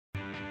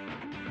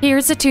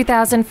Here's a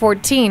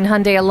 2014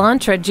 Hyundai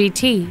Elantra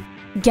GT.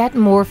 Get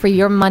more for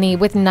your money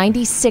with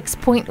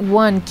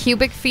 96.1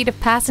 cubic feet of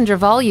passenger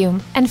volume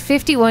and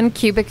 51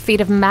 cubic feet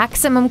of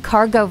maximum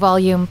cargo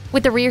volume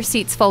with the rear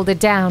seats folded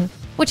down,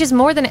 which is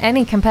more than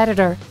any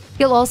competitor.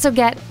 You'll also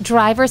get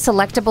driver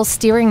selectable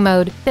steering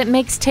mode that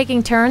makes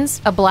taking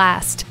turns a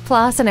blast,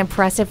 plus an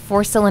impressive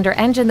 4-cylinder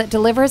engine that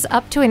delivers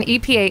up to an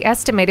EPA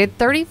estimated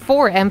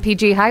 34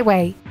 mpg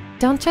highway.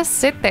 Don't just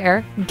sit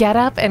there. Get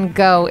up and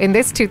go in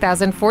this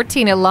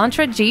 2014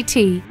 Elantra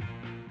GT.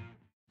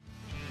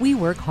 We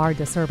work hard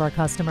to serve our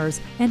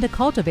customers and to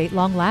cultivate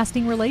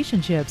long-lasting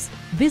relationships.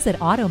 Visit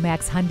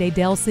Automax Hyundai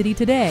Del City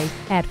today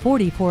at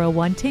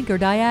 4401 Tinker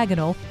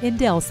Diagonal in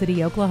Del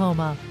City,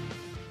 Oklahoma.